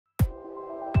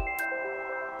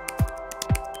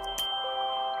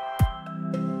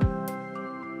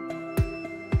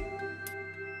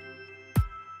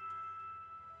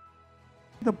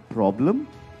The problem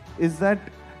is that,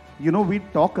 we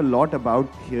talk a lot about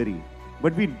theory,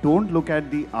 but we don't look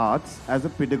at the arts as a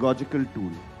pedagogical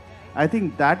tool. I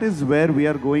think that is where we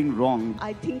are going wrong.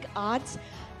 I think arts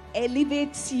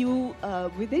elevates you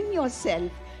within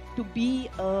yourself to be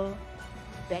a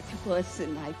better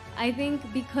person. I think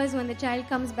because when the child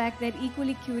comes back, they're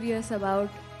equally curious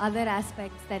about other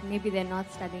aspects that maybe they're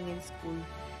not studying in school.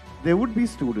 There would be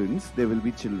students, there will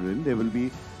be children, there will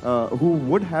be who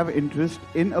would have interest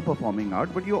in a performing art,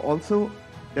 but you're also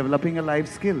developing a life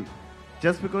skill.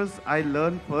 Just because I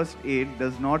learn first aid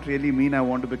does not really mean I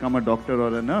want to become a doctor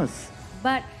or a nurse.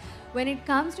 But when it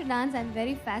comes to dance, I'm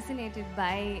very fascinated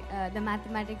by the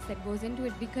mathematics that goes into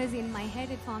it, because in my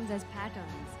head it forms as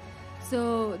patterns.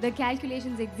 So the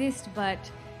calculations exist, but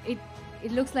it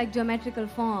looks like geometrical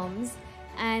forms,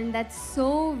 and that's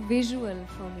so visual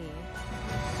for me.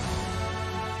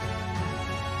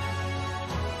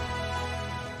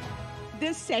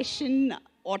 This session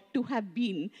ought to have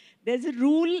been, there's a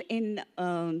rule in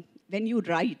when you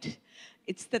write.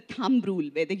 It's the thumb rule,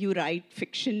 whether you write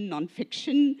fiction,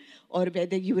 non-fiction, or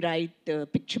whether you write a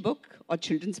picture book or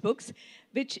children's books,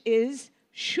 which is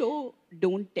show,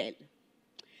 don't tell.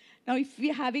 Now, if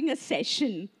we're having a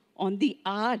session on the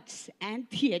arts and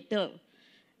theater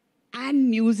and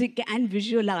music and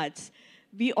visual arts,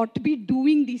 we ought to be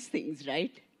doing these things,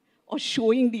 right? Or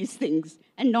showing these things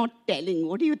and not telling.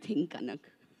 What do you think, Kanak?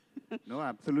 No,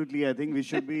 absolutely. I think we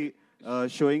should be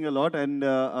showing a lot, and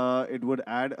it would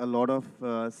add a lot of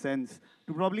sense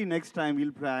to probably next time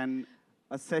we'll plan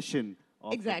a session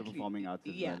of the performing arts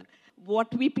as well.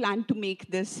 What we plan to make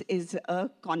this is a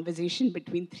conversation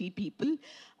between three people.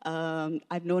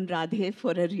 I've known Radhe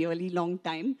for a really long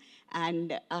time,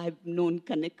 and I've known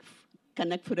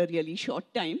Kanak for a really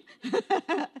short time.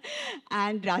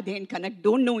 And Radhe and Kanak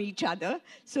don't know each other.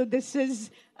 So this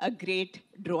is a great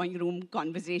drawing room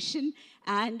conversation.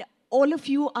 And all of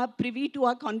you are privy to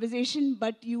our conversation,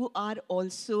 but you are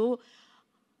also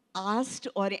asked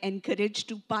or encouraged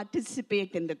to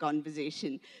participate in the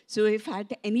conversation. So if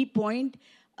at any point,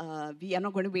 we are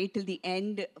not going to wait till the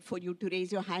end for you to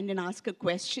raise your hand and ask a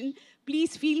question,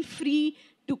 please feel free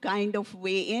to kind of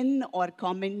weigh in or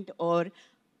comment or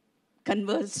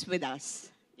converse with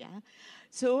us. Yeah.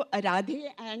 So Radhe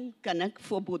and Kanak,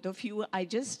 for both of you, I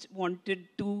just wanted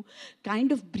to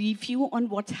kind of brief you on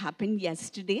what's happened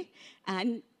yesterday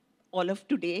and all of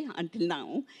today until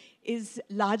now is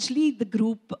largely the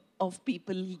group of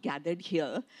people gathered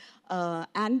here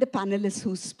and the panelists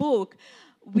who spoke.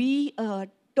 We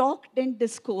talked and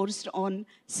discoursed on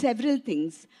several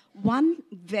things. One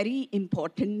very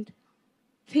important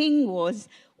thing was,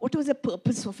 what was the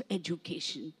purpose of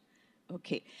education?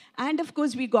 Okay, and of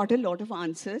course we got a lot of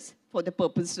answers for the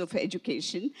purpose of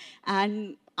education,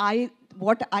 and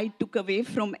what I took away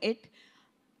from it,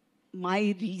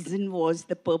 my reason was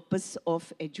the purpose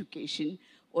of education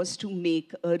was to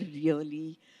make a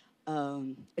really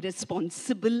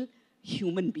responsible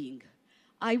human being.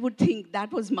 I would think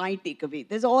that was my takeaway.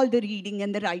 There's all the reading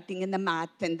and the writing and the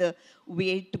math and the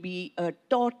way to be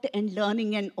taught and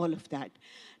learning and all of that.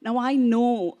 Now I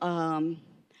know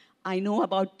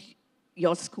about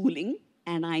your schooling,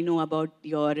 and I know about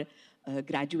your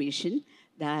graduation,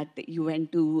 that you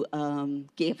went to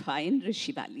KFI in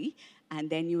Rishi Valley, and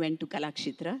then you went to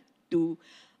Kalakshetra to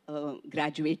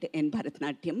graduate in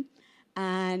Bharatanatyam.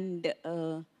 And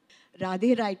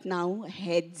Radhe right now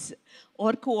heads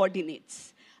or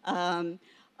coordinates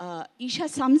Isha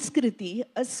Samskriti,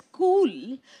 a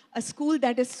school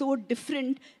that is so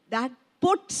different, that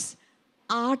puts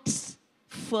arts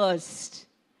first.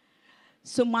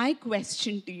 So my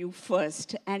question to you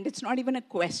first, and it's not even a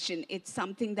question, it's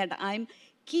something that I'm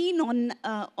keen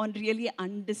on really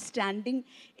understanding,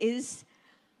 is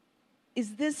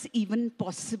this even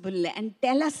possible? And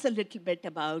tell us a little bit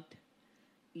about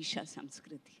Isha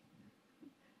Samskriti.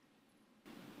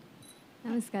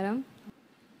 Namaskaram.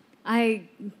 I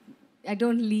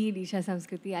don't lead Isha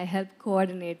Samskriti. I help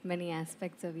coordinate many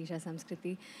aspects of Isha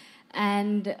Samskriti.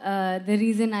 And the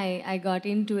reason I got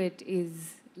into it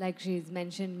is, like she's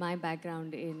mentioned, my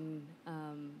background in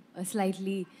a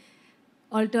slightly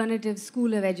alternative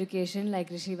school of education like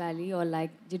Rishi Valley or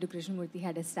like Jiddu Krishnamurti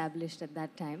had established at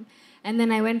that time. And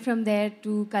then I went from there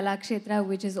to Kalakshetra,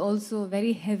 which is also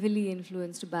very heavily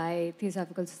influenced by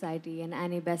Theosophical Society and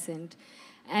Annie Besant.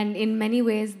 And in many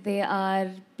ways, they are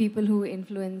people who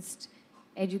influenced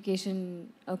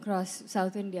education across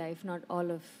South India, if not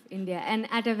all of India. And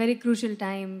at a very crucial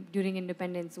time during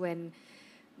independence when,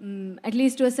 at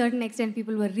least to a certain extent,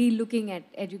 people were re-looking at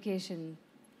education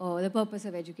or the purpose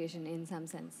of education in some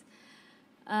sense.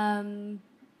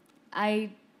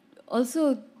 I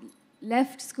also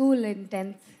left school in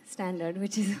 10th standard,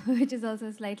 which is, which is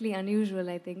also slightly unusual,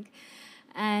 I think.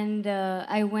 And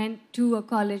I went to a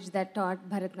college that taught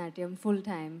Bharatanatyam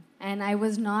full-time. And I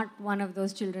was not one of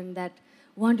those children that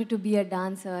wanted to be a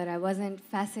dancer. I wasn't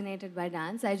fascinated by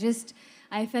dance.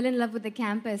 I fell in love with the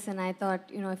campus, and I thought,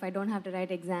 you know, if I don't have to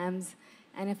write exams,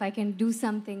 and if I can do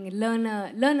something, learn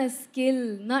a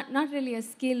skill, not really a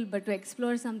skill, but to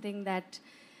explore something that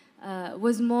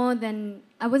was more than,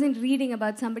 I wasn't reading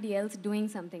about somebody else doing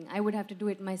something. I would have to do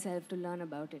it myself to learn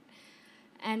about it.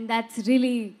 And that's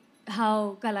really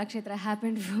how Kalakshetra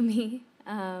happened for me.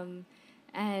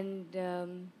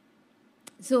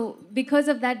 So because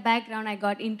of that background, I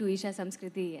got into Isha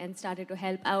Samskriti and started to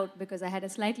help out because I had a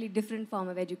slightly different form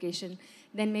of education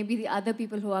than maybe the other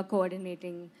people who are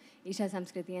coordinating Isha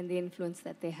Samskriti and the influence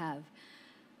that they have.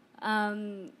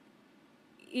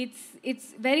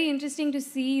 It's very interesting to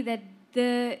see that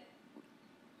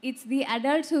it's the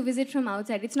adults who visit from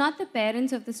outside. It's not the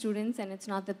parents of the students, and it's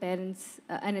not the parents,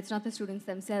 and it's not the students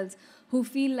themselves who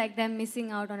feel like they're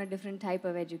missing out on a different type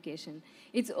of education.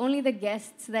 It's only the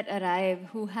guests that arrive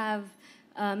who have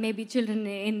maybe children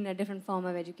in a different form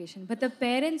of education. But the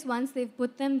parents, once they've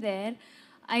put them there,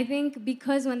 I think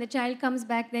because when the child comes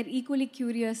back, they're equally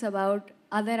curious about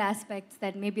other aspects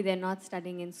that maybe they're not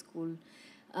studying in school.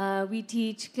 We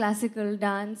teach classical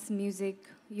dance, music,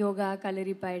 yoga,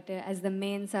 Kalaripayattu as the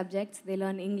main subjects. They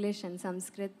learn English and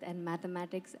Sanskrit and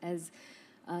mathematics as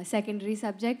secondary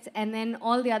subjects. And then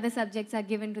all the other subjects are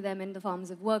given to them in the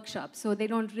forms of workshops. So they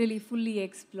don't really fully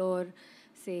explore,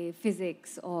 say,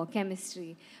 physics or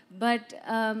chemistry. But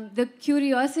the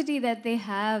curiosity that they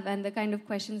have and the kind of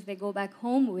questions they go back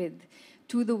home with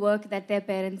to the work that their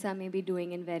parents are maybe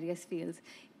doing in various fields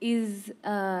is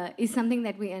something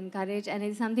that we encourage, and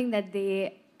is something that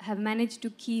they have managed to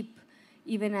keep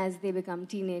even as they become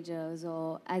teenagers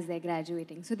or as they're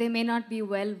graduating. So they may not be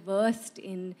well versed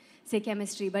in, say,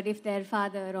 chemistry, but if their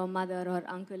father or mother or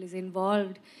uncle is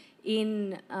involved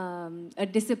in a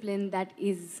discipline that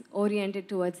is oriented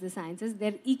towards the sciences,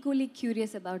 they're equally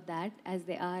curious about that as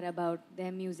they are about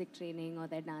their music training or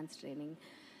their dance training.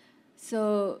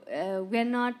 So we're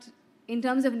not, in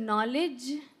terms of knowledge,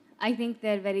 I think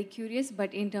they're very curious,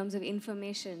 but in terms of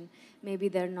information, maybe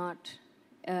they're not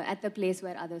at the place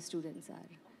where other students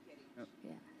are.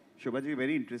 Yeah. Shobhaji,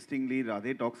 very interestingly,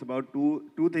 Radhe talks about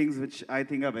two things which I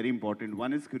think are very important.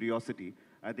 One is curiosity.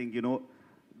 I think, you know,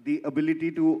 the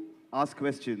ability to ask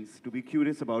questions, to be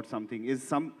curious about something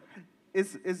is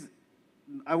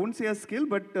I wouldn't say a skill,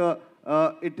 but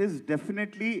it is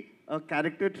definitely a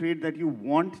character trait that you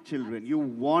want children, you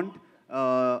want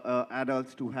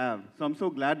adults to have. So I'm so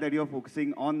glad that you're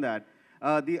focusing on that.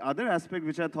 The other aspect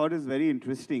which I thought is very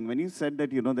interesting, when you said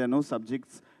that, you know, there are no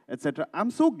subjects, etc.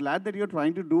 I'm so glad that you're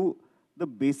trying to do the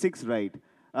basics right.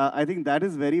 I think that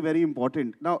is very, very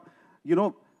important. Now, you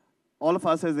know, all of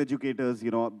us as educators,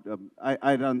 you know,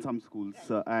 I run some schools,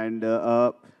 and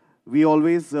we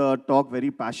always talk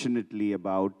very passionately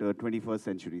about 21st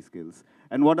century skills.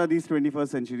 And what are these 21st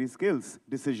century skills?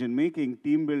 Decision making,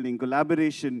 team building,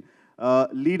 collaboration,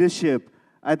 leadership.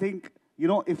 I think, you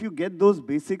know, if you get those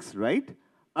basics right,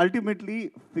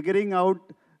 ultimately figuring out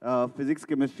physics,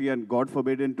 chemistry, and God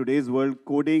forbid in today's world,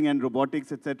 coding and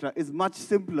robotics, etc., is much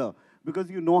simpler because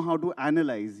you know how to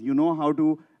analyze, you know how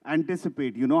to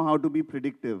anticipate, you know how to be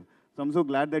predictive. So I'm so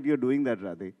glad that you're doing that,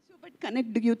 Radhe. So, but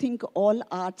Kanak, do you think all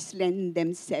arts lend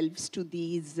themselves to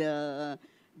these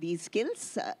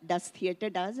skills? Does theatre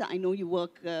does? I know you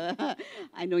work,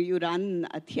 I know you run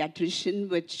a theatrician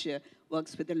which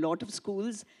works with a lot of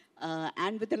schools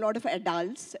and with a lot of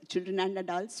adults, children and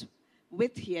adults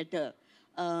with theatre.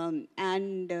 Have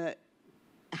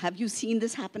you seen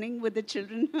this happening with the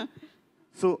children?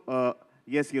 So,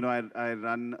 yes, you know, I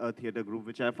run a theatre group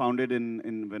which I founded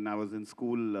when I was in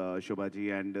school,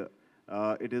 Shobhaji, and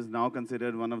it is now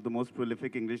considered one of the most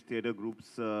prolific English theatre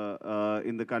groups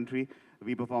in the country.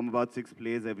 We perform about 6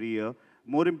 plays every year.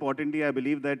 More importantly, I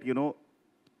believe that, you know,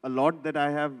 a lot that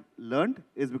I have learned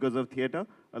is because of theatre.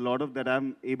 A lot of that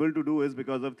I'm able to do is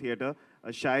because of theatre.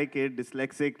 A shy kid,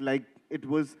 dyslexic, like it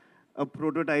was a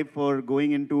prototype for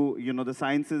going into, you know, the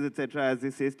sciences, etc., as they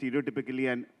say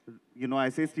stereotypically. And, you know, I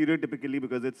say stereotypically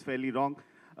because it's fairly wrong.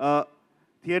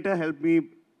 Theatre helped me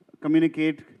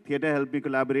communicate. Theatre helped me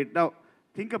collaborate. Now,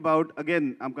 think about,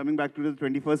 again, I'm coming back to the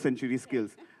 21st century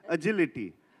skills.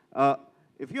 Agility.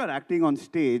 If you're acting on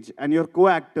stage and your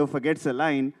co-actor forgets a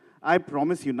line, I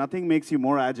promise you, nothing makes you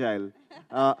more agile.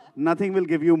 Nothing will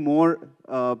give you more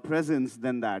presence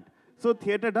than that. So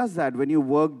theatre does that. When you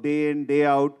work day in, day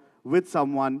out with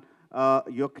someone,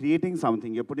 you're creating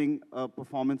something. You're putting a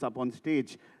performance up on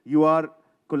stage. You are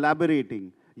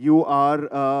collaborating. You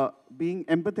are being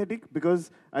empathetic,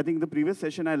 because I think the previous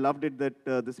session I loved it that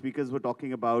the speakers were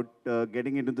talking about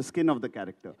getting into the skin of the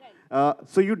character.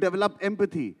 So you develop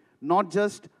empathy, not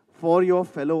just for your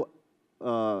fellow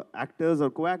actors or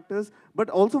co-actors, but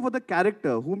also for the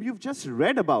character whom you've just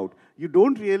read about. You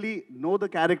don't really know the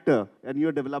character and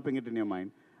you're developing it in your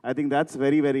mind. I think that's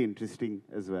very, very interesting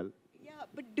as well. Yeah,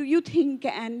 but do you think,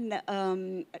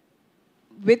 and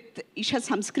with Isha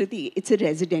Samskriti, it's a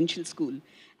residential school,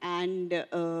 and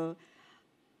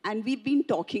we've been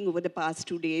talking over the past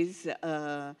 2 days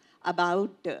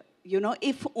about,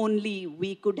 if only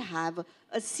we could have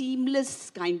a seamless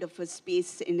kind of a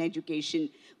space in education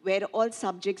where all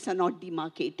subjects are not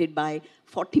demarcated by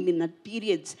 40-minute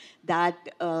periods, that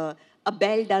a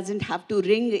bell doesn't have to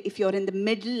ring if you're in the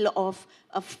middle of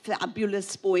a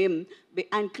fabulous poem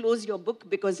and close your book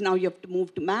because now you have to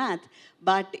move to math,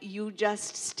 but you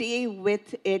just stay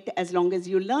with it as long as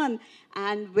you learn.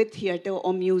 And with theater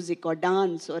or music or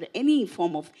dance or any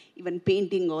form of even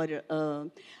painting, or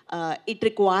it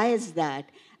requires that.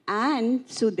 And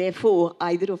so therefore,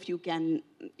 either of you can,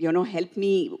 help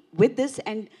me with this.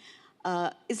 And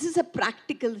is this a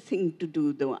practical thing to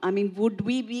do, though? I mean, would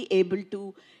we be able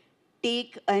to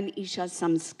take an Isha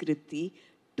Samskriti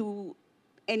to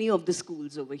any of the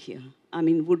schools over here? I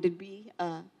mean, would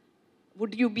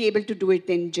you be able to do it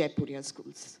in Jaipuria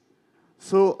schools?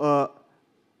 So,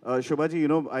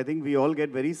 Shobhaji, I think we all get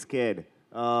very scared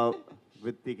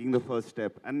with taking the first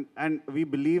step. And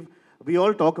we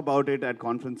all talk about it at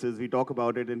conferences, we talk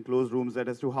about it in closed rooms, that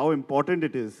as to how important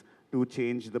it is to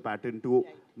change the pattern, to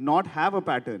not have a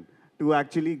pattern, to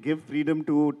actually give freedom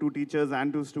to teachers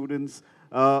and to students,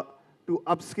 to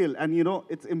upskill. And,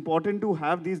 it's important to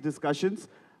have these discussions.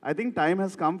 I think time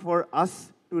has come for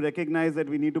us to recognize that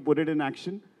we need to put it in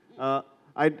action.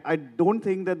 I don't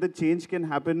think that the change can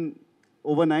happen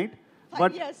overnight.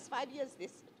 5 years, 5 years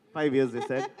this. 5 years, they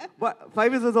said. But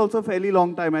 5 years is also a fairly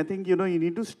long time. I think, you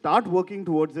need to start working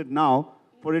towards it now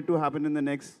for it to happen in the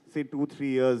next, say, 2-3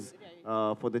 years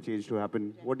for the change to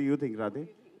happen. What do you think, Radhe?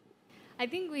 I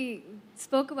think we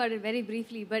spoke about it very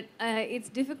briefly, but it's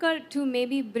difficult to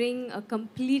maybe bring a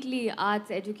completely arts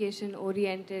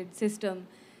education-oriented system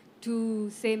to,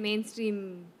 say,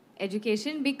 mainstream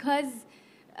education, because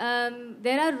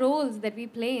there are roles that we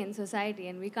play in society,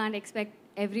 and we can't expect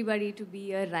everybody to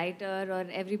be a writer or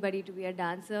everybody to be a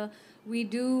dancer. We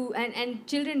do, and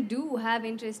children do have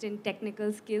interest in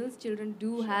technical skills. Children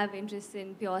do have interest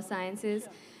in pure sciences.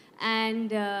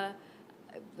 And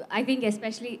I think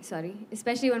especially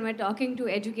when we're talking to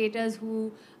educators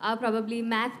who are probably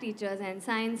math teachers and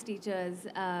science teachers.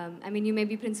 I mean, you may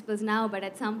be principals now, but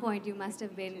at some point you must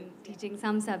have been teaching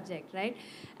some subject, right?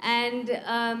 And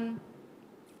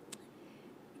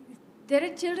there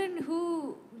are children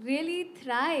who really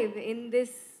thrive in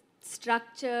this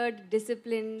structured,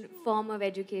 disciplined form of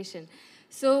education.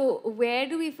 So where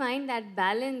do we find that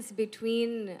balance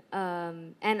between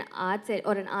an arts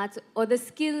or the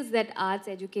skills that arts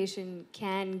education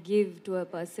can give to a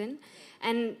person,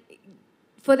 and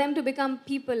for them to become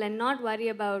people and not worry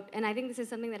about, and I think this is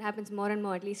something that happens more and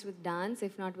more, at least with dance,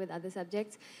 if not with other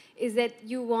subjects, is that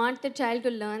you want the child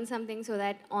to learn something so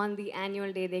that on the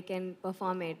annual day they can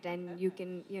perform it, and you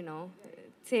can,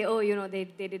 say, oh, they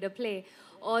did a play.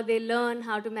 Or they learn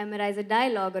how to memorize a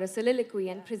dialogue or a soliloquy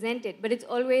and present it. But it's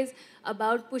always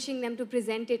about pushing them to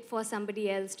present it for somebody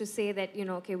else to say that,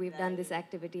 okay, we've done this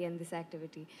activity and this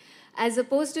activity. As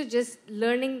opposed to just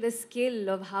learning the skill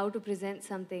of how to present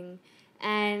something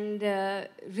and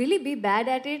really be bad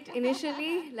at it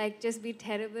initially, like just be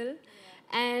terrible.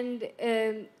 And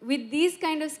with these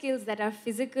kind of skills that are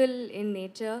physical in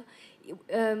nature,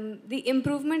 the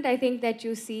improvement, I think, that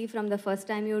you see from the first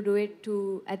time you do it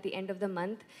to at the end of the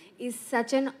month is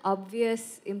such an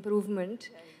obvious improvement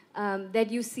that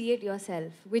you see it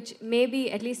yourself, which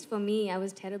maybe, at least for me, I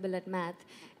was terrible at math.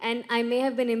 And I may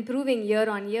have been improving year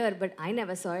on year, but I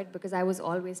never saw it because I was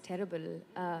always terrible.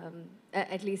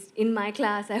 At least in my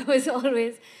class, I was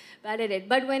always bad at it.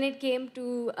 But when it came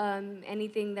to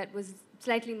anything that was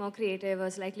slightly more creative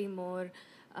or slightly more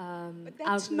but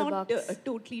that's not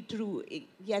totally true.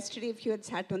 Yesterday, if you had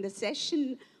sat on the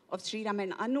session of Sriram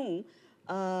and Anu,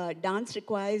 dance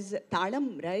requires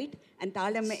talam, right? And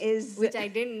talam is... Which I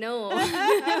didn't know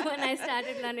when I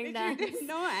started learning dance. You didn't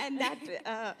know, and that...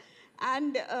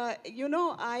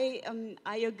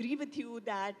 I agree with you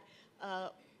that,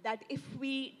 that if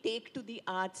we take to the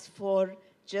arts for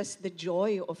just the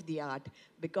joy of the art,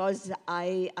 because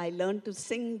I learned to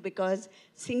sing because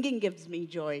singing gives me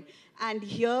joy. And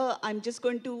here I'm just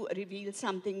going to reveal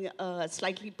something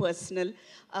slightly personal.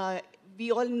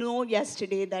 we all know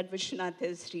yesterday that Vishwanath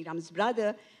is Sri Ram's brother,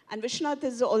 and Vishwanath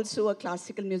is also a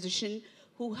classical musician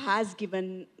who has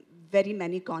given very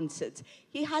many concerts.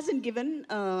 He hasn't given,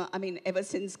 ever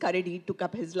since Karadi took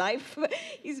up his life,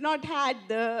 he's not had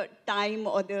the time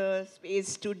or the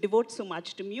space to devote so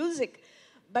much to music.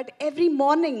 But every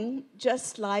morning,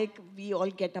 just like we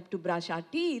all get up to brush our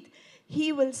teeth,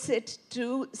 he will sit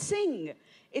to sing.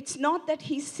 It's not that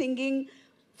he's singing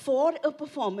for a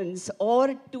performance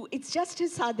or to, it's just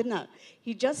his sadhana.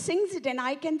 He just sings it, and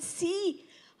I can see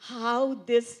how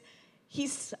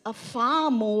he's a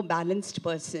far more balanced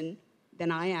person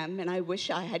than I am, and I wish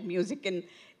I had music. And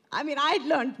I'd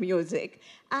learned music,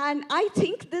 and I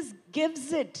think this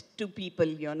gives it to people,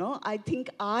 I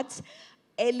think arts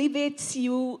elevates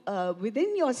you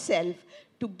within yourself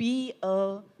to be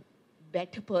a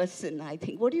better person, I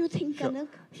think. What do you think, Kanak?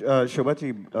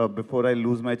 Shobha, before I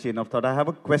lose my chain of thought, I have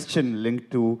a question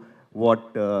linked to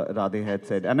what Radhe had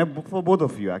said, and for both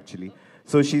of you, actually.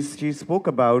 So she spoke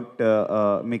about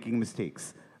making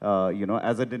mistakes.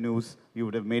 As a Danus, you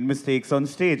would have made mistakes on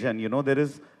stage, and there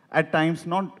is at times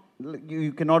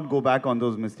you cannot go back on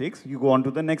those mistakes. You go on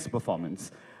to the next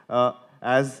performance.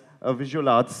 As a visual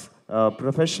arts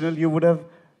professional, you would have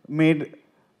made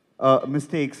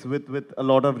mistakes with a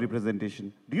lot of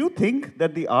representation. Do you think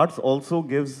that the arts also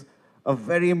gives a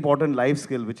very important life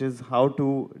skill, which is how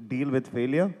to deal with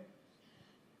failure?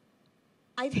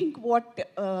 I think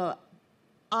what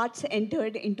arts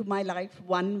entered into my life,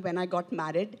 one, when I got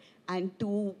married, and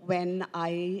two, when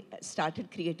I started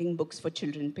creating books for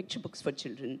children, picture books for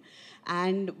children.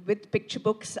 And with picture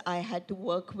books, I had to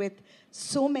work with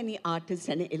so many artists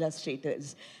and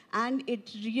illustrators. And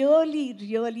it really,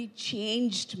 really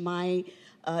changed my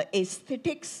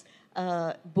aesthetics,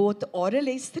 both oral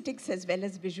aesthetics as well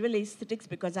as visual aesthetics,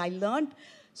 because I learned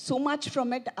so much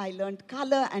from it. I learned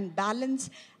color and balance,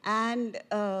 and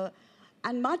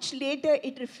much later,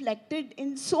 it reflected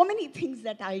in so many things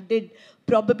that I did,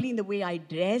 probably in the way I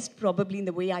dressed, probably in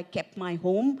the way I kept my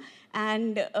home.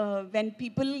 And when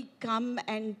people come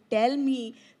and tell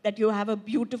me that you have a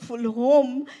beautiful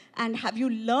home and have you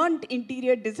learned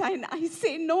interior design, I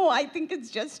say, no, I think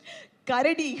it's just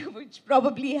Karadi, which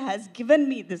probably has given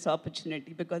me this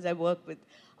opportunity because I work with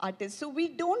artists. So we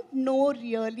don't know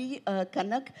really,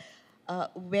 Kanak,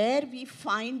 where we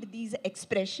find these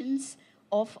expressions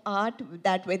of art,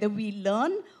 that whether we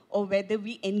learn or whether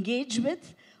we engage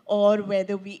with or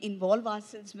whether we involve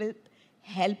ourselves with,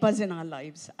 help us in our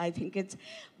lives. I think it's,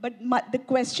 but the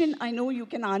question, I know you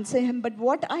can answer him, but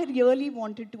what I really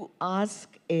wanted to ask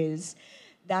is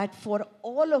that for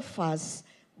all of us,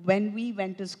 when we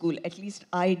went to school, at least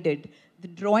I did, the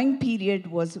drawing period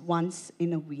was once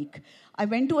in a week. I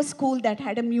went to a school that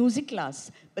had a music class,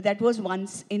 but that was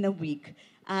once in a week.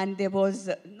 And there was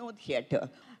no theater.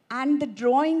 And the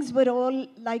drawings were all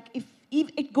like, if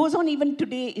it goes on even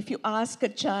today, if you ask a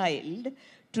child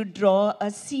to draw a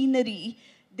scenery,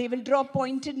 they will draw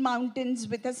pointed mountains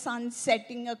with a sun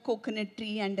setting, a coconut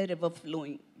tree, and a river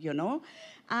flowing,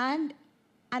 And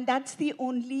that's the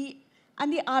only,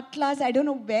 and the art class, I don't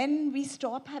know when we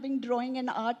stop having drawing and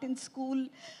art in school,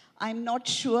 I'm not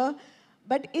sure.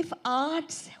 But if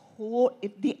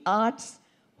the arts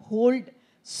hold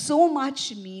so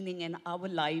much meaning in our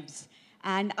lives,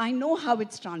 and I know how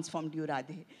it's transformed you,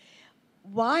 Radhe.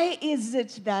 Why is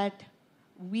it that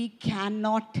we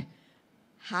cannot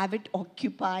have it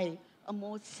occupy a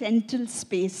more central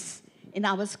space in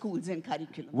our schools and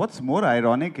curriculum? What's more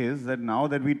ironic is that now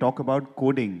that we talk about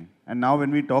coding, and now when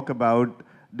we talk about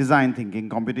design thinking,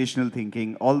 computational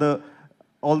thinking, all the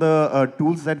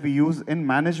tools that we use in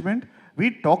management, we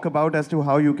talk about as to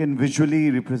how you can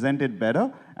visually represent it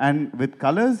better, and with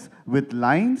colors, with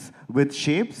lines, with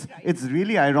shapes. Right. It's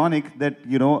really ironic that,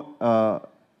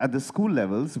 at the school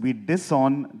levels, we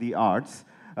disown the arts.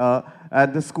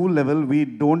 At the school level, you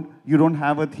don't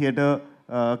have a theater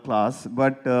class,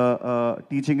 but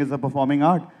teaching is a performing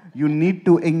art. You need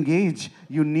to engage.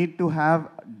 You need to have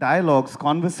dialogues,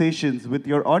 conversations with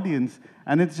your audience.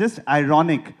 And it's just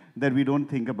ironic that we don't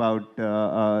think about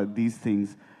these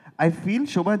things. I feel,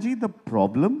 Shobhaji, the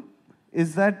problem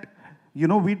is that,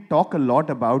 we talk a lot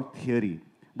about theory,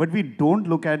 but we don't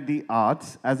look at the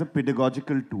arts as a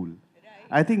pedagogical tool.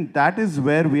 I think that is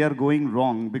where we are going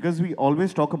wrong, because we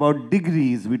always talk about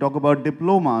degrees, we talk about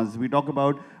diplomas, we talk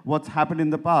about what's happened in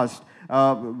the past.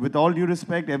 With all due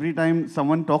respect, every time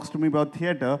someone talks to me about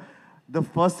theater, the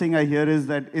first thing I hear is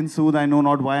that in Sood, I know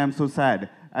not why I'm so sad.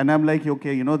 And I'm like,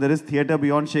 okay, there is theater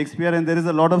beyond Shakespeare, and there is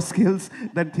a lot of skills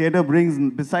that theater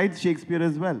brings besides Shakespeare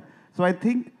as well. So I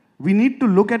think we need to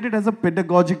look at it as a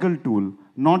pedagogical tool,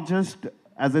 not just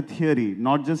as a theory,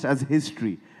 not just as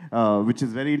history, which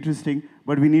is very interesting,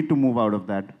 but we need to move out of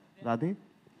that. Radhe?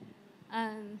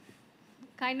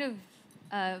 Kind of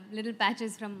little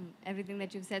patches from everything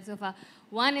that you've said so far.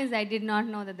 One is I did not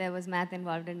know that there was math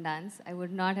involved in dance. I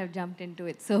would not have jumped into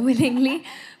it so willingly.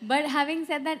 But having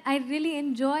said that, I really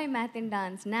enjoy math in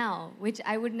dance now, which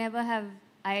I would never have.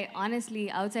 I honestly,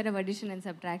 outside of addition and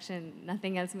subtraction,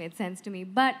 nothing else made sense to me.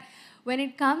 But when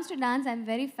it comes to dance, I'm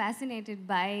very fascinated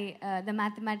by the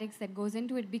mathematics that goes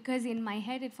into it, because in my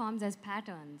head it forms as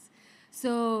patterns.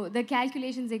 So the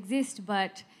calculations exist,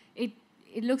 but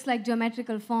it looks like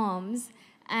geometrical forms,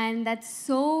 and that's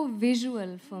so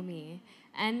visual for me.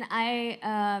 And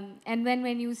and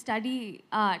when you study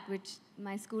art, which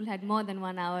my school had more than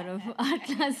 1 hour of art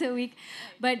class a week,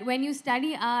 but when you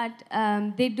study art,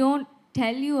 they don't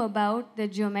tell you about the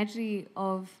geometry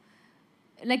of,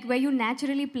 like, where you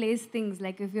naturally place things,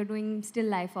 like if you're doing still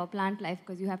life or plant life,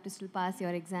 because you have to still pass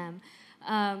your exam.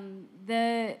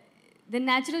 The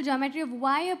natural geometry of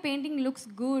why a painting looks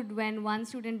good when one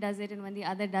student does it and when the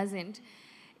other doesn't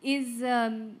is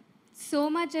so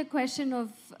much a question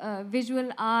of visual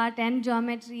art and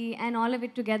geometry and all of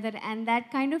it together. And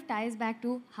that kind of ties back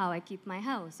to how I keep my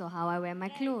house, or how I wear my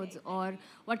clothes, or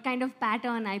what kind of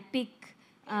pattern I pick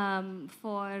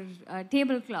for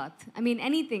tablecloth. I mean,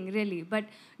 anything really. But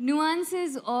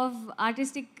nuances of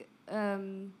artistic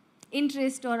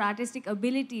interest or artistic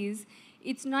abilities,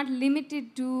 it's not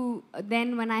limited to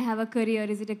then when I have a career,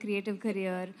 is it a creative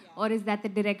career, or is that the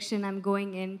direction I'm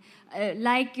going in?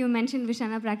 Like you mentioned,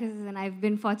 Vishana practices, and I've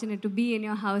been fortunate to be in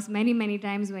your house many, many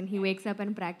times when he wakes up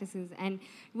and practices, and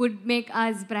would make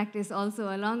us practice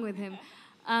also along with him.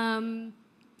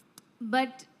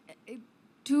 But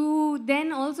to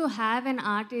then also have an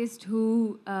artist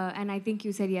who, and I think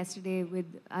you said yesterday with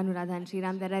Anuradha and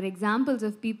Sriram, there are examples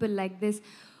of people like this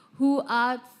who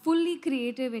are fully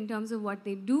creative in terms of what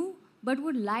they do, but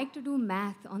would like to do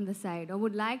math on the side, or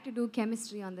would like to do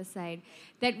chemistry on the side.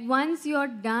 That once you're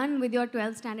done with your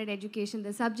 12th standard education,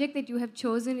 the subject that you have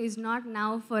chosen is not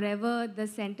now forever the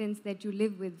sentence that you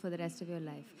live with for the rest of your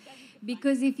life.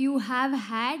 Because if you have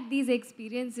had these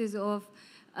experiences of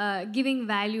giving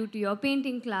value to your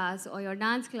painting class, or your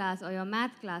dance class, or your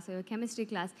math class, or your chemistry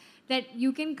class, that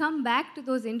you can come back to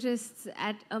those interests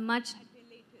at a much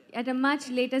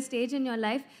later stage in your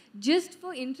life, just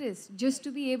for interest, just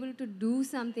to be able to do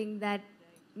something that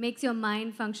makes your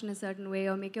mind function a certain way,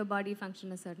 or make your body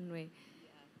function a certain way.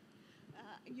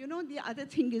 You know, the other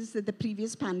thing is that the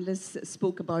previous panelists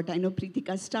spoke about, I know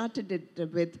Preetika started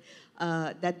it with,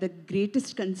 that the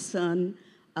greatest concern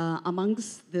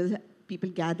amongst the people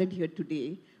gathered here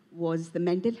today was the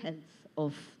mental health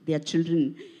of their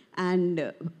children.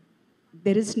 And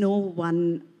there is no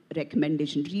one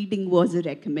recommendation. Reading was a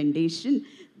recommendation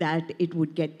that it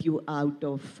would get you out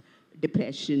of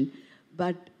depression.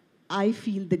 But I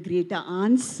feel the greater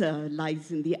answer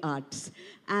lies in the arts.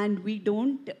 And we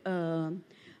don't,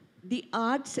 the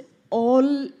arts,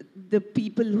 all the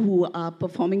people who are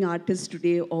performing artists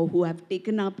today, or who have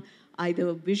taken up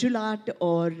either visual art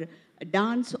or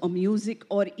dance or music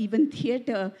or even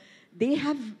theater, they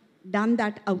have done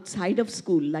that outside of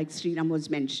school, like Sriram was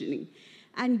mentioning.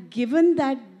 And given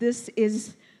that this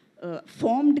is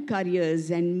formed careers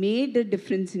and made a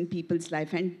difference in people's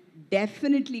life, and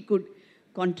definitely could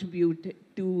contribute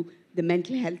to the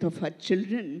mental health of our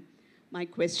children, my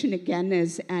question again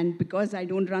is, and because I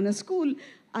don't run a school,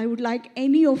 I would like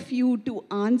any of you to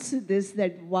answer this,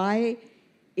 that why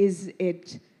is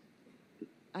it,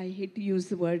 I hate to use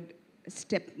the word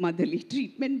stepmotherly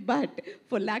treatment, but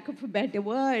for lack of a better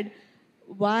word,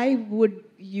 why would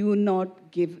you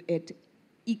not give it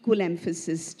equal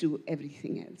emphasis to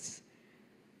everything else?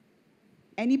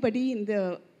 Anybody in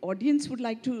the audience would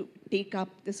like to take up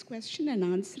this question and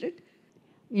answer it?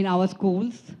 In our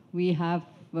schools, we have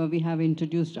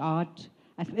introduced art,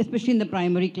 especially in the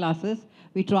primary classes.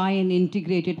 We try and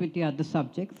integrate it with the other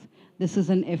subjects. This is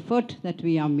an effort that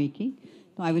we are making.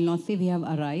 So I will not say we have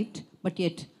arrived, but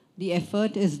yet the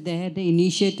effort is there, the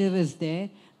initiative is there,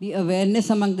 the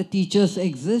awareness among the teachers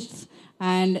exists,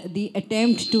 and the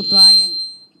attempt to try and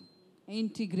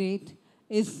integrate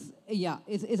is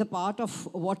a part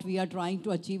of what we are trying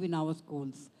to achieve in our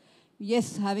schools.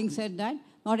 Yes, having said that,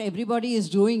 not everybody is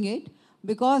doing it,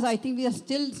 because I think we are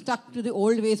still stuck to the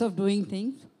old ways of doing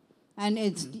things, and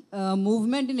its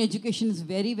movement in education is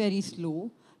very, very slow.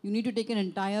 You need to take an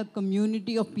entire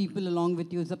community of people along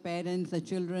with you, the parents, the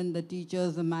children, the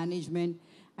teachers, the management,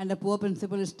 and the poor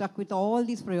principal is stuck with all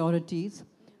these priorities,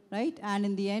 right? And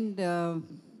in the end,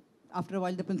 after a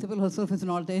while, the principal herself is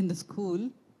not there in the school.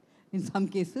 in some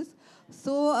cases.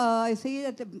 So I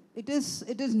say that it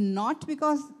is not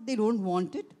because they don't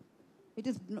want it. It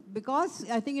is because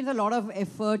I think it's a lot of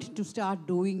effort to start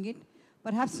doing it.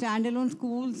 Perhaps standalone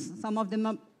schools, some of them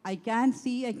are, I can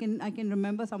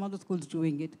remember some of the schools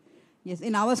doing it. Yes,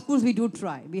 in our schools we do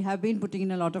try. We have been putting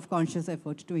in a lot of conscious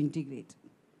effort to integrate.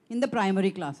 In the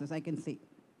primary classes, I can say.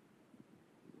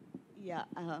 Yeah.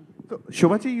 So,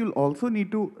 Shobhaji, you'll also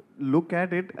need to look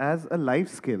at it as a life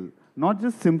skill, not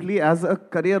just simply as a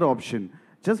career option.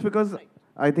 Just because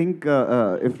I think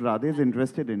if Radhe is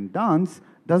interested in dance,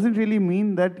 doesn't really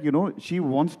mean that, she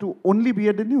wants to only be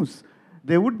at the news.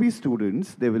 There would be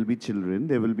students, there will be children,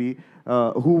 there will be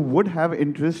who would have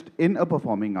interest in a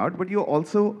performing art, but you're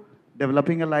also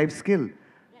developing a life skill.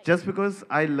 Just because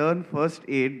I learn first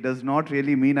aid does not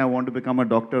really mean I want to become a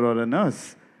doctor or a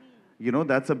nurse.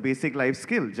 That's a basic life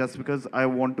skill. Just because I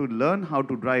want to learn how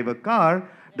to drive a car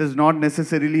does not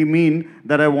necessarily mean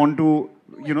that I want to,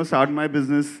 start my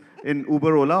business in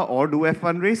Uber, Ola, or do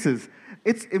F1 races.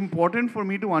 It's important for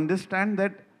me to understand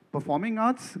that performing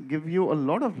arts give you a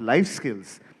lot of life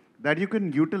skills that you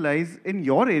can utilize in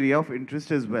your area of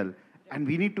interest as well. And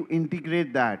we need to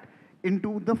integrate that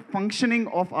into the functioning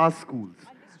of our schools.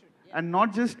 And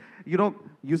not just,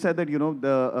 you said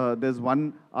that, there's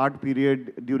one art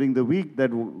period during the week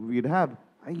that we'd have.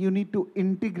 And you need to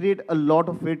integrate a lot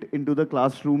of it into the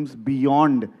classrooms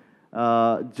beyond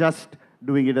just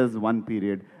doing it as one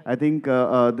period. I think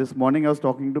this morning I was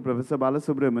talking to Professor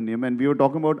Balasubramaniam, and we were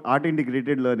talking about art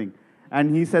integrated learning.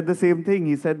 And he said the same thing.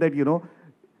 He said that,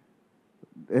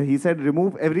 he said,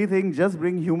 remove everything, just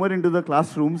bring humor into the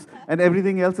classrooms, and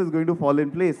everything else is going to fall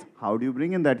in place. How do you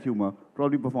bring in that humor?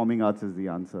 Probably performing arts is the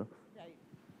answer.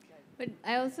 But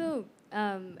I also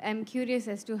am curious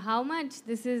as to how much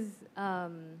this is,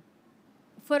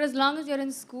 for as long as you're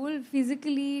in school,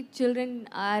 physically children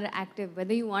are active,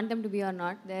 whether you want them to be or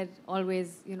not, they're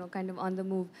always, kind of on the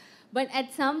move. But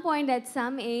at some point, at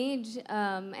some age,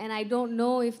 and I don't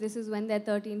know if this is when they're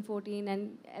 13, 14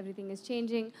 and everything is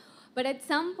changing, but at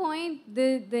some point,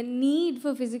 the need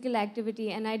for physical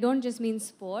activity, and I don't just mean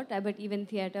sport, but even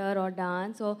theater or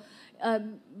dance, or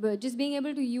just being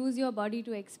able to use your body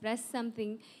to express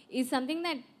something, is something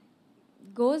that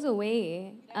goes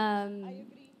away.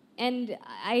 And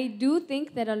I do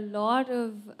think that a lot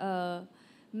of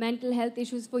mental health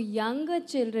issues for younger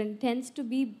children tends to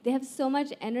be, they have so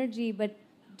much energy, but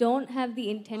don't have the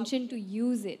intention to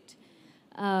use it.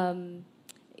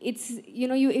 It's,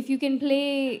 if you can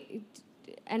play,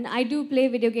 and I do play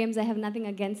video games, I have nothing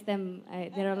against them,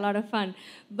 they're a lot of fun.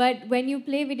 But when you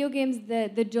play video games,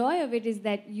 the joy of it is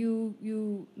that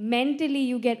you mentally,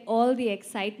 you get all the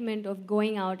excitement of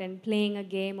going out and playing a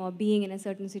game or being in a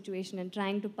certain situation and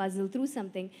trying to puzzle through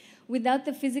something without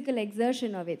the physical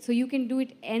exertion of it. So you can do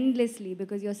it endlessly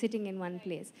because you're sitting in one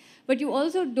place. But you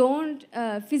also don't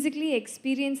physically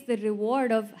experience the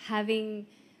reward of having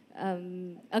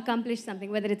accomplish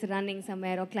something, whether it's running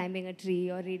somewhere or climbing a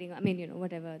tree or reading,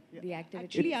 whatever the activity.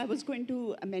 Actually, I was going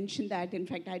to mention that. In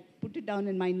fact, I put it down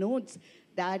in my notes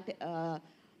that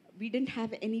we didn't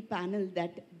have any panel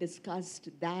that discussed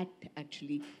that,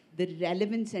 actually, the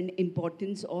relevance and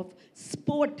importance of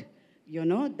sport,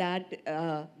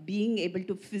 that being able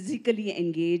to physically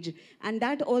engage. And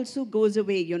that also goes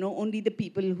away, only the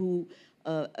people who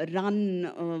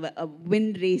run,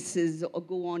 win races or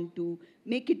go on to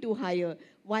make it to higher,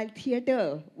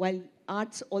 while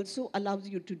arts also allows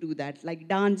you to do that, like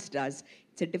dance does.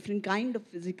 It's a different kind of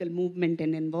physical movement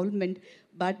and involvement,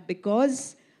 but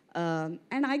because, and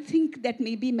I think that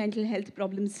maybe mental health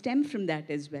problems stem from that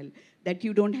as well, that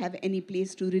you don't have any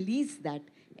place to release that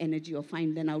energy or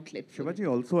find an outlet for it. Shobhaji,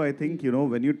 also I think,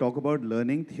 when you talk about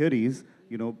learning theories,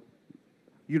 you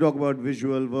talk about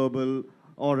visual, verbal,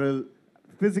 oral,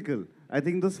 physical. I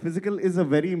think this physical is a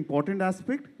very important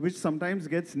aspect which sometimes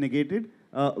gets negated,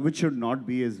 which should not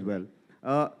be as well.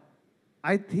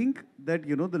 I think that,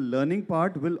 the learning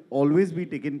part will always be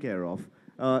taken care of.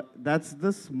 That's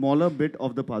the smaller bit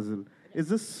of the puzzle. It's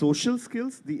the social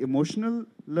skills, the emotional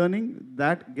learning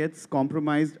that gets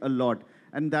compromised a lot.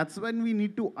 And that's when we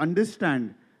need to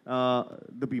understand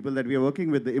the people that we are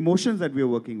working with, the emotions that we are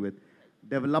working with.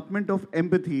 Development of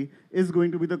empathy is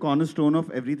going to be the cornerstone of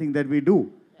everything that we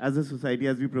do as a society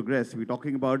as we progress. We're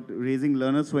talking about raising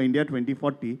learners for India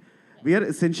 2040. We are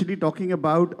essentially talking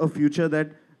about a future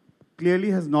that clearly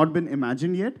has not been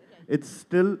imagined yet. It's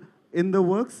still in the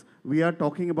works. We are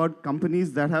talking about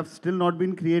companies that have still not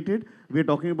been created. We're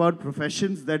talking about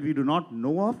professions that we do not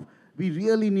know of. We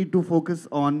really need to focus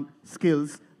on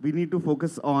skills. We need to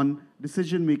focus on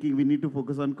decision making. We need to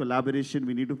focus on collaboration.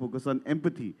 We need to focus on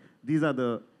empathy. These are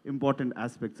the important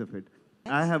aspects of it.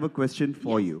 I have a question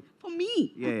for Yes, you. for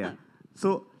me. Yeah, yeah.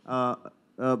 So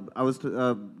I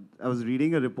was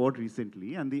reading a report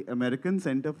recently, and the American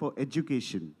Center for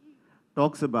Education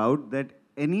talks about that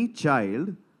any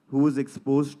child who is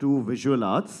exposed to visual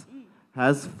arts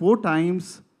has 4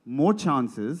 times more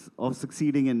chances of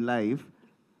succeeding in life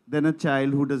than a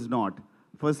child who does not.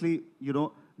 Firstly,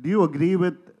 do you agree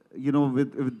with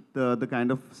with the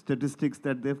kind of statistics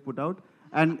that they've put out?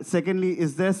 And secondly,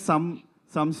 is there some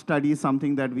study,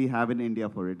 something that we have in India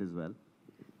for it as well?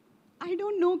 I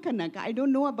don't know, Kanak. I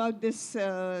don't know about this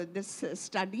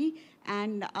study,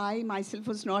 and I myself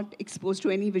was not exposed to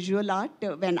any visual art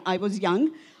when I was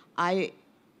young. I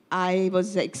I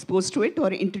was exposed to it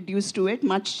or introduced to it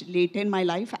much later in my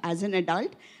life as an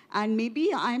adult, and maybe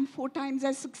I'm 4 times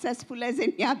as successful as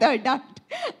any other adult.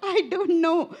 I don't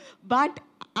know, but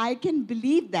I can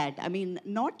believe that. I mean,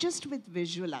 not just with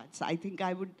visual arts. I think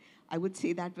I would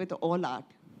say that with all art.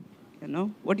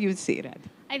 What do you say, Rad?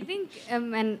 I think,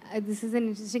 and this is an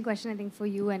interesting question, I think, for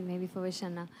you and maybe for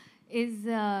Vishana, is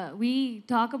we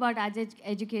talk about arts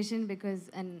education because,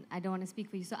 and I don't want to speak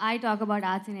for you, so I talk about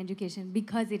arts in education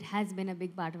because it has been a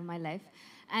big part of my life.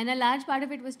 And a large part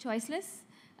of it was choiceless.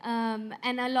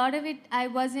 And a lot of it, I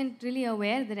wasn't really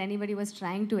aware that anybody was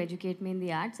trying to educate me in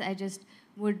the arts. I just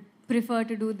would prefer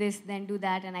to do this than do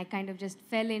that, and I kind of just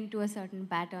fell into a certain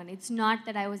pattern. It's not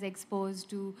that I was exposed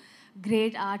to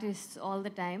great artists all the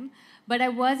time, but I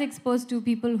was exposed to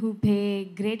people who pay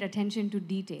great attention to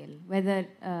detail, whether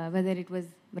it was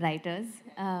writers,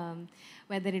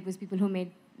 whether it was people who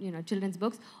made children's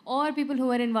books, or people who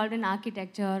were involved in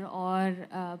architecture or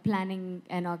planning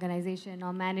an organization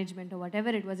or management or whatever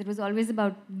it was. It was always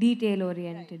about detail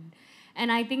oriented. Right.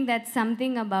 And I think that's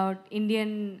something about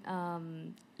Indian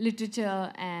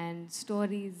literature and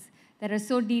stories that are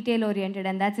so detail oriented,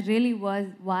 and that's really was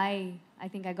why I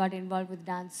think I got involved with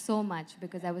dance so much,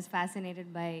 because I was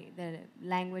fascinated by the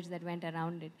language that went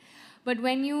around it. But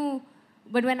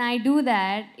when I do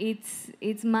that,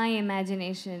 it's my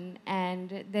imagination,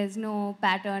 and there's no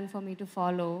pattern for me to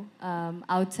follow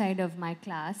outside of my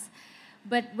class.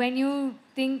 But when you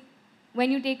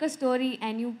take a story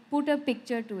and you put a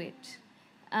picture to it,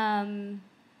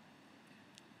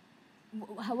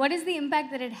 what is the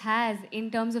impact that it has in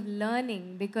terms of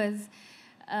learning? Because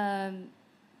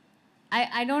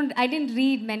I didn't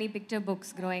read many picture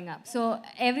books growing up. So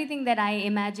everything that I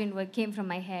imagined came from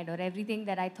my head, or everything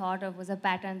that I thought of was a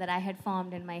pattern that I had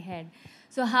formed in my head.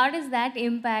 So how does that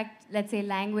impact, let's say,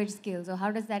 language skills? Or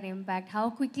how does that impact how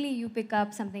quickly you pick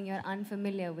up something you're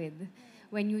unfamiliar with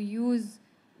when you use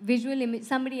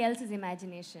somebody else's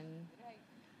imagination?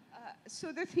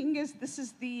 So the thing is, this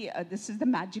is the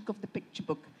magic of the picture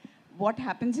book. What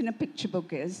happens in a picture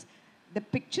book is the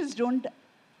pictures don't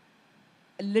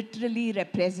literally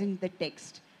represent the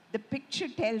text. The picture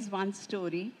tells one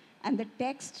story, and the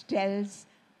text tells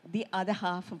the other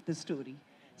half of the story.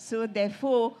 So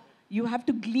therefore, you have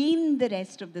to glean the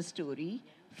rest of the story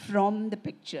from the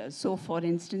picture. So for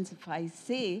instance, if I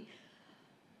say,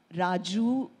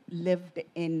 Raju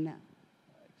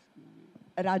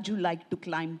liked to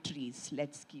climb trees.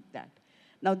 Let's keep that.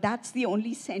 Now, that's the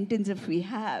only sentence if we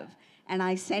have, and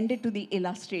I send it to the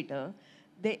illustrator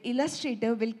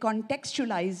will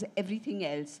contextualize everything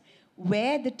else.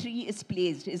 Where the tree is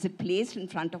placed. Is it placed in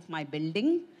front of my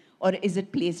building, or is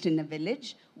it placed in a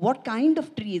village? What kind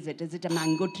of tree is it? Is it a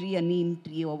mango tree, a neem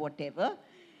tree, or whatever?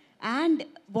 And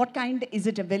what kind, is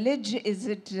it a village? Is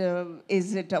it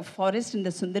a forest in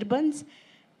the Sundarbans?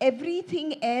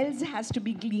 Everything else has to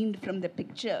be gleaned from the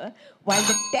picture, while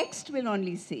the text will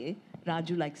only say,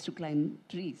 Raju likes to climb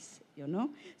trees,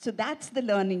 So that's the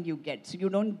learning you get. So you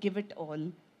don't give it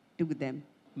all to them.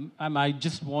 I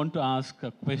just want to ask a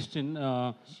question.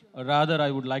 Rather, I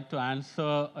would like to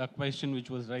answer a question which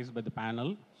was raised by the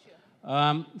panel.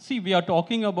 Sure. See, we are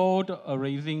talking about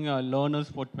raising learners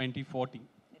for 2040.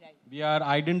 Right. We are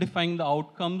identifying the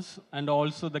outcomes and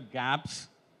also the gaps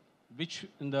which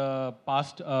in the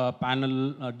past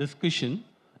panel discussion,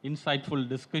 insightful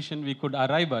discussion, we could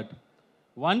arrive at.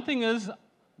 One thing is,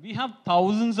 we have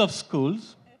thousands of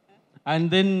schools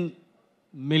and then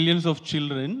millions of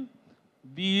children.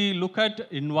 We look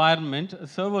at environment.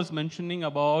 Sir was mentioning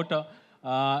about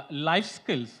life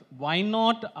skills. Why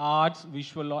not arts,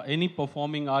 visual, or any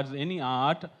performing arts, any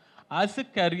art, as a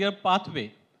career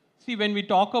pathway? See, when we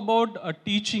talk about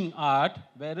teaching art,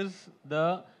 where is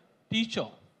the teacher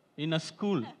in a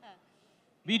school?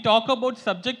 We talk about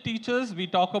subject teachers,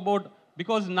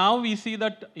 because now we see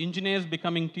that engineers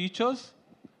becoming teachers,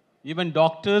 even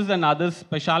doctors and other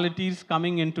specialities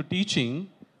coming into teaching.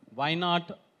 Why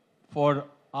not for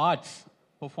arts,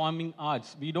 performing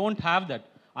arts? We don't have that.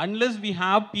 Unless we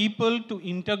have people to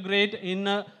integrate in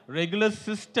a regular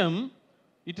system,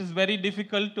 it is very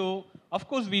difficult to, of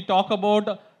course, we talk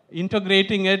about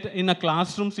integrating it in a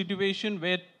classroom situation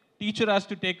where teacher has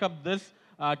to take up this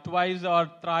twice or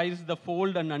thrice the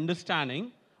fold and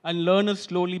understanding, and learners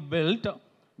slowly built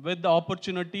with the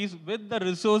opportunities, with the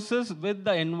resources, with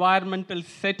the environmental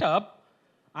setup,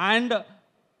 and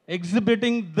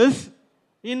exhibiting this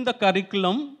in the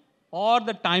curriculum or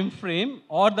the time frame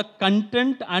or the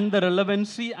content and the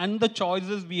relevancy and the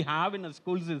choices we have in a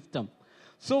school system.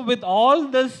 So with all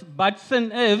this buts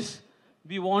and ifs,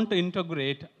 we want to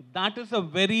integrate. That is a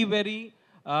very, very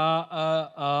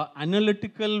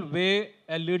analytical way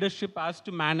a leadership has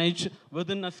to manage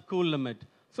within a school limit.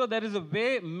 So there is a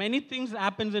way, many things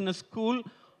happens in a school.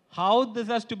 How this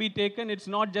has to be taken, it's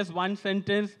not just one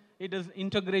sentence. It is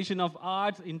integration of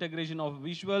arts, integration of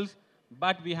visuals,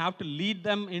 but we have to lead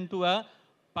them into a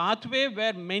pathway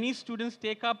where many students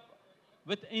take up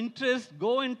with interest,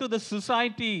 go into the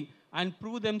society and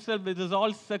prove themselves it is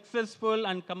all successful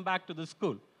and come back to the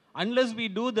school. Unless we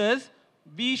do this,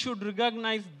 we should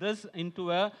recognize this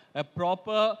into a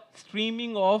proper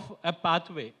streaming of a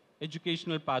pathway,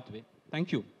 educational pathway.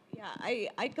 Thank you. Yeah,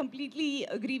 I completely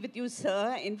agree with you,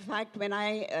 sir. In fact, when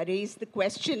I raised the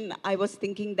question, I was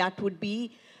thinking that would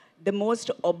be the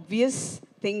most obvious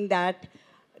thing that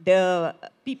the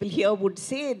people here would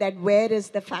say, that where is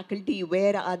the faculty,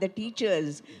 where are the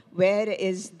teachers, where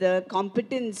is the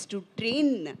competence to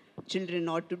train children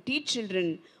or to teach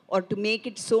children or to make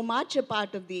it so much a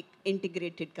part of the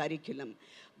integrated curriculum.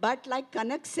 But like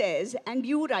Kanak says, and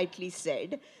you rightly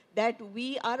said, that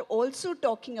we are also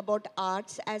talking about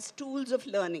arts as tools of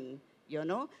learning, you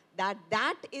know,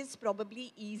 that is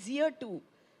probably easier to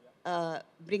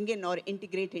bring in or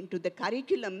integrate into the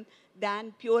curriculum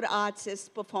than pure arts as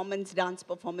performance, dance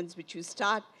performance, which you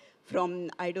start from,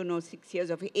 I don't know, 6 years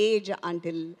of age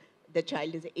until the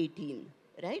child is 18,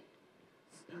 right?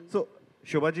 So,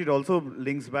 Shobhaji, it also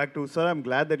links back to, sir, I'm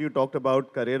glad that you talked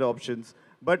about career options,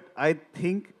 but I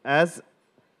think as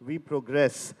we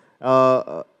progress,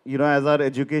 as our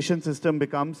education system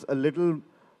becomes a little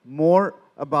more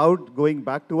about going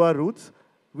back to our roots,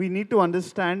 we need to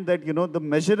understand that, the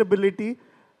measurability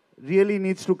really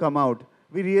needs to come out.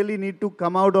 We really need to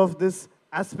come out of this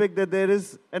aspect that there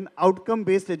is an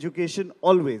outcome-based education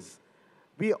always.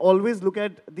 We always look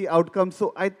at the outcome.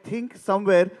 So I think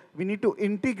somewhere we need to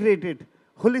integrate it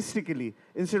holistically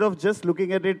instead of just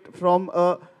looking at it from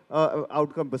a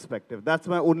outcome perspective. That's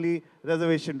my only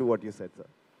reservation to what you said, sir.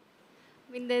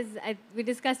 I mean, we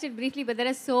discussed it briefly, but there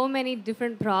are so many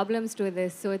different problems to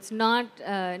this. So it's not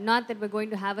that we're going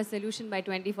to have a solution by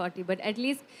 2040, but at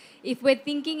least if we're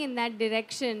thinking in that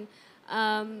direction,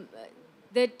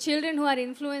 the children who are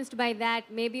influenced by that,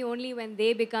 maybe only when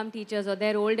they become teachers or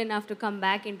they're old enough to come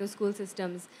back into school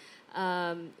systems,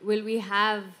 will we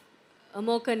have a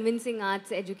more convincing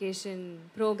arts education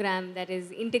program that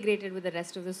is integrated with the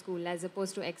rest of the school as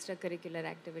opposed to extracurricular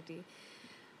activity.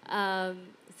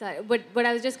 But what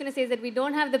I was just going to say is that we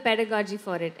don't have the pedagogy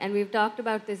for it, and we've talked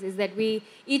about this, is that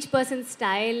each person's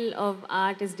style of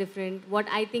art is different. What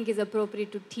I think is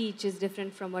appropriate to teach is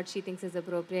different from what she thinks is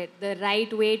appropriate. The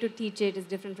right way to teach it is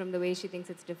different from the way she thinks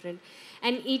it's different.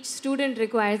 And each student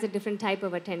requires a different type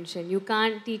of attention. You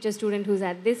can't teach a student who's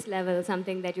at this level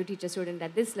something that you teach a student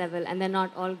at this level, and they're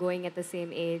not all going at the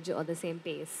same age or the same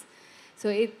pace. So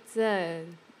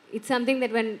it's something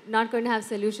that we're not going to have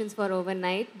solutions for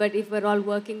overnight, but if we're all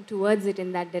working towards it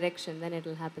in that direction, then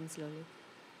it'll happen slowly.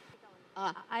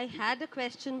 I had a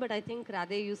question, but I think,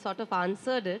 Radhe, you sort of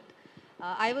answered it.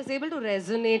 I was able to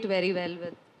resonate very well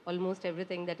with almost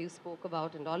everything that you spoke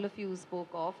about and all of you spoke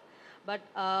of. But,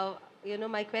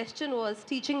 my question was,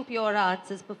 teaching pure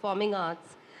arts as performing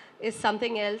arts is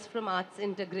something else from arts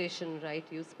integration, right?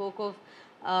 You spoke of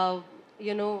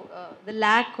the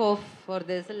lack of, or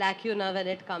there's a lacuna when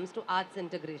it comes to arts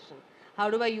integration.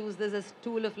 How do I use this as a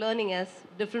tool of learning as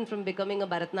different from becoming a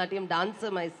Bharatanatyam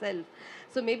dancer myself?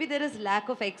 So maybe there is lack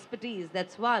of expertise,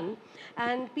 that's one.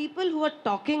 And people who are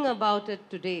talking about it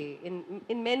today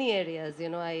in many areas,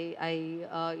 I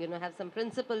have some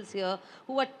principals here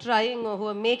who are trying or who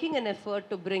are making an effort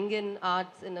to bring in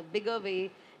arts in a bigger way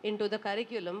into the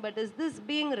curriculum. But is this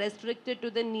being restricted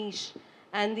to the niche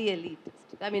and the elitist?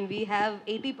 I mean, we have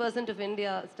 80% of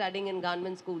India studying in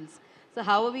government schools. So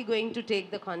how are we going to take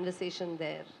the conversation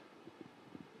there?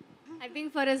 I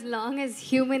think for as long as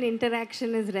human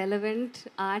interaction is relevant,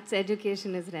 arts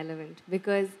education is relevant,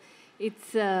 because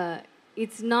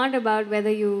it's not about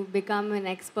whether you become an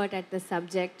expert at the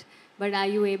subject, but are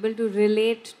you able to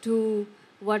relate to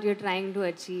what you're trying to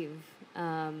achieve.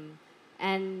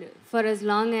 And for as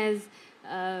long as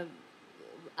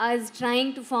us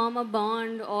trying to form a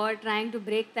bond or trying to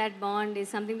break that bond is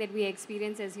something that we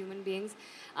experience as human beings.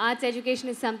 Arts education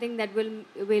is something that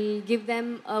will give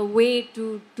them a way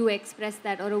to express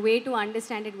that, or a way to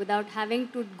understand it without having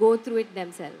to go through it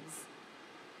themselves.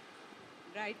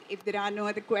 Right. If there are no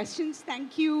other questions,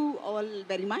 thank you all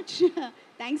very much.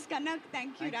 Thanks, Kanak.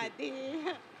 Thank you,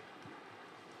 Radhe.